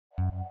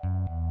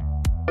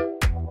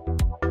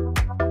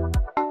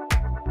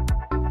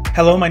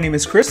Hello, my name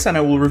is Chris and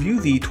I will review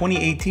the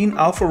 2018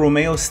 Alfa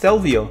Romeo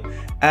Stelvio.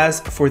 As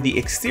for the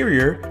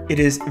exterior, it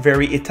is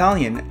very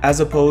Italian as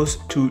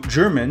opposed to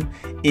German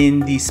in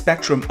the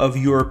spectrum of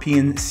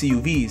European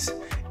CUVs.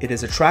 It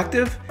is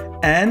attractive,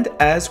 and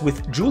as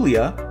with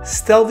Giulia,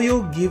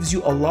 Stelvio gives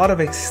you a lot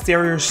of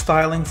exterior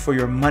styling for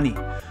your money.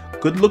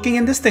 Good looking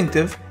and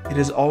distinctive, it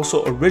is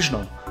also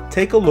original.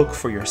 Take a look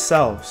for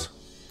yourselves.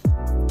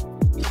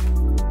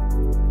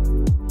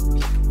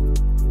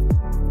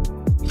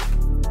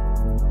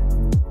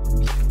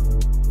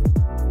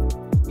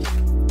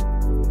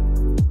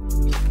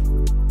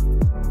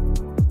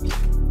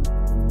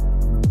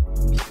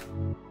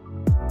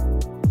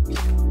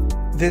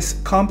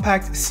 This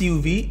compact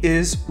CUV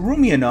is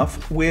roomy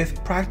enough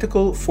with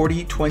practical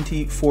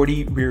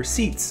 40-20-40 rear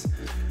seats.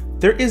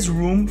 There is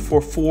room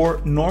for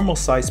 4 normal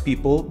sized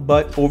people,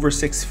 but over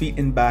 6 feet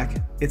in back,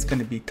 it's going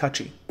to be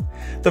touchy.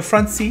 The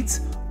front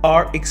seats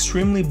are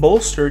extremely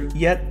bolstered,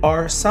 yet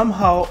are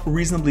somehow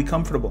reasonably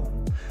comfortable.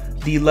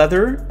 The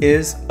leather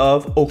is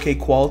of okay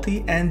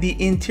quality and the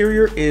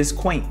interior is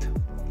quaint.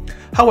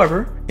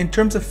 However, in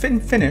terms of fit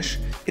and finish,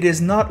 it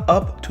is not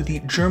up to the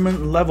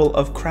German level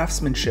of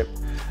craftsmanship.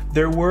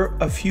 There were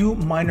a few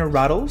minor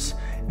rattles.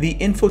 The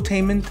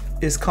infotainment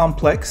is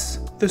complex.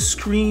 The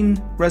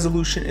screen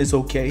resolution is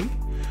okay.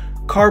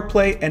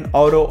 CarPlay and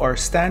auto are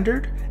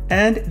standard,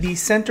 and the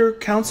center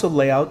console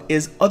layout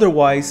is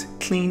otherwise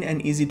clean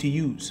and easy to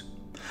use.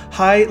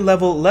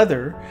 High-level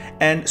leather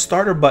and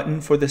starter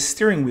button for the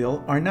steering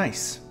wheel are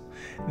nice.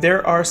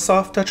 There are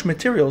soft touch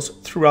materials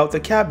throughout the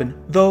cabin,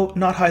 though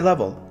not high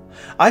level.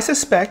 I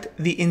suspect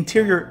the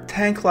interior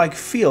tank-like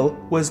feel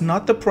was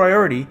not the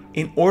priority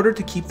in order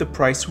to keep the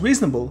price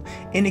reasonable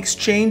in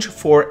exchange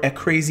for a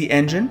crazy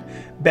engine,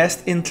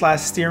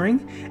 best-in-class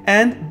steering,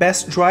 and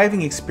best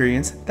driving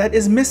experience that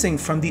is missing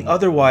from the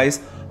otherwise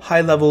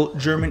high-level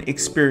German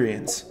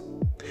experience.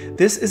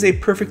 This is a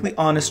perfectly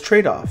honest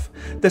trade-off.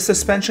 The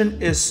suspension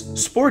is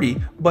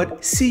sporty,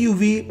 but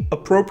CUV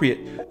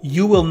appropriate.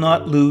 You will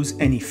not lose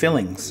any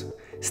fillings.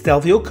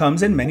 Stelvio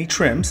comes in many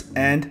trims,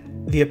 and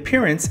the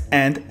appearance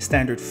and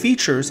standard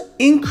features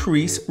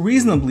increase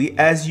reasonably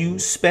as you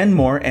spend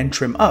more and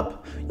trim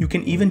up. You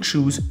can even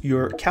choose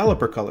your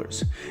caliper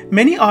colors.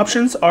 Many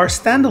options are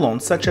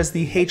standalone, such as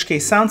the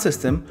HK sound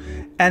system,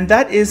 and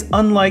that is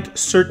unlike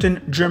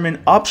certain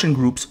German option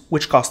groups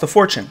which cost a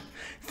fortune.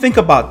 Think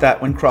about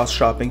that when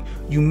cross-shopping.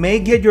 You may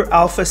get your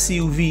Alfa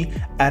CUV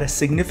at a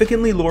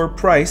significantly lower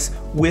price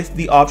with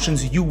the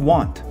options you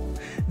want.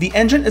 The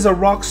engine is a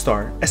rock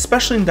star,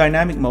 especially in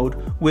dynamic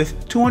mode,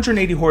 with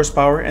 280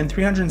 horsepower and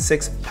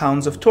 306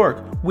 pounds of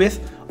torque,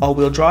 with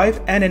all-wheel drive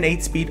and an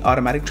 8-speed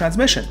automatic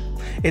transmission.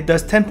 It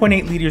does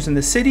 10.8 liters in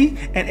the city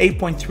and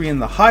 8.3 in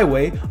the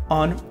highway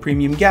on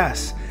premium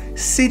gas.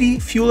 City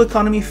fuel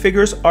economy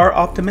figures are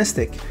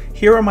optimistic.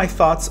 Here are my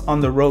thoughts on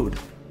the road.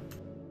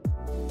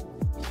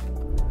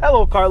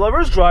 Hello car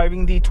lovers,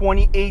 driving the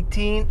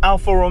 2018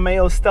 Alfa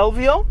Romeo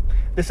Stelvio.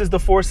 This is the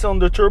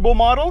 4-cylinder turbo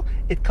model.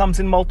 It comes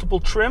in multiple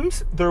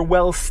trims. They're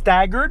well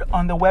staggered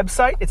on the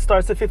website. It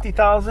starts at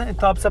 50,000, it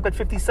tops up at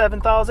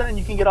 57,000, and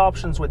you can get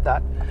options with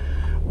that.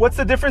 What's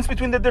the difference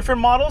between the different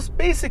models?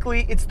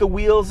 Basically, it's the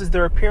wheels, it's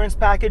their appearance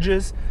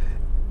packages.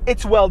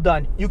 It's well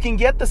done. You can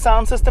get the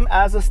sound system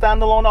as a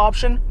standalone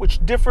option,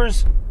 which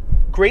differs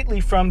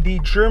greatly from the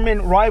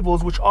German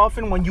rivals, which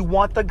often when you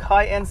want the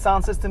high-end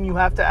sound system, you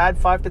have to add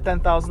 $5,000 to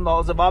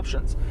 $10,000 of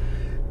options.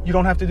 You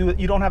don't have to do it.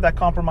 You don't have that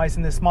compromise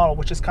in this model,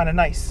 which is kind of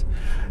nice.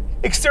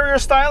 Exterior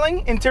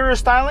styling, interior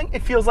styling,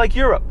 it feels like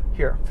Europe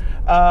here.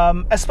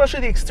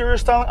 Especially the exterior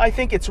styling, I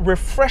think it's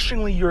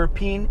refreshingly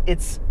European.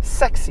 It's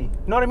sexy. You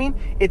know what I mean?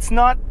 It's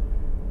not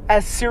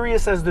as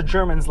serious as the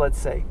Germans, let's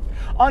say.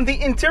 On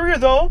the interior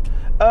though,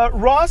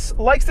 Ross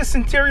likes this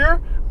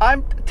interior.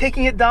 I'm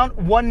taking it down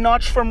 1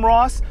 notch from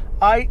Ross.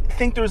 I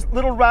think there's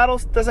little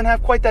rattles, doesn't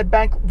have quite that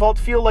bank vault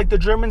feel like the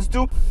Germans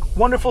do.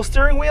 Wonderful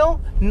steering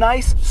wheel,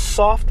 nice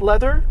soft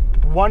leather,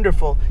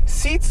 wonderful.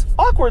 Seats,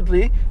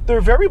 awkwardly,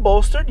 they're very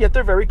bolstered, yet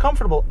they're very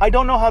comfortable. I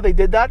don't know how they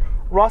did that.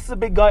 Ross is a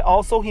big guy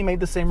also, he made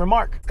the same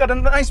remark. It's got a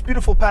nice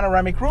beautiful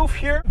panoramic roof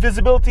here.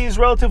 Visibility is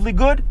relatively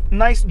good.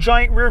 Nice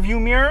giant rear view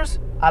mirrors,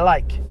 I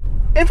like.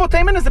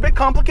 Infotainment is a bit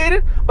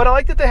complicated, but I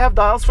like that they have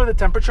dials for the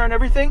temperature and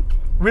everything.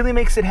 Really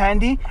makes it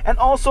handy. And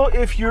also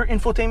if your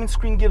infotainment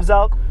screen gives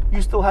out,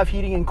 you still have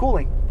heating and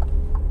cooling.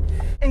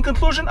 In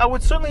conclusion, I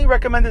would certainly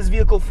recommend this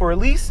vehicle for a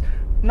lease,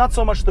 not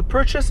so much the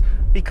purchase,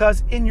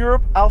 because in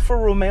Europe, Alfa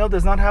Romeo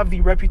does not have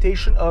the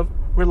reputation of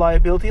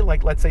reliability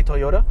like, let's say,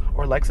 Toyota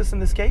or Lexus in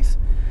this case.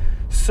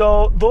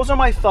 So those are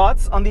my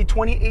thoughts on the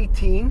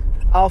 2018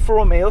 Alfa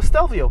Romeo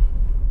Stelvio.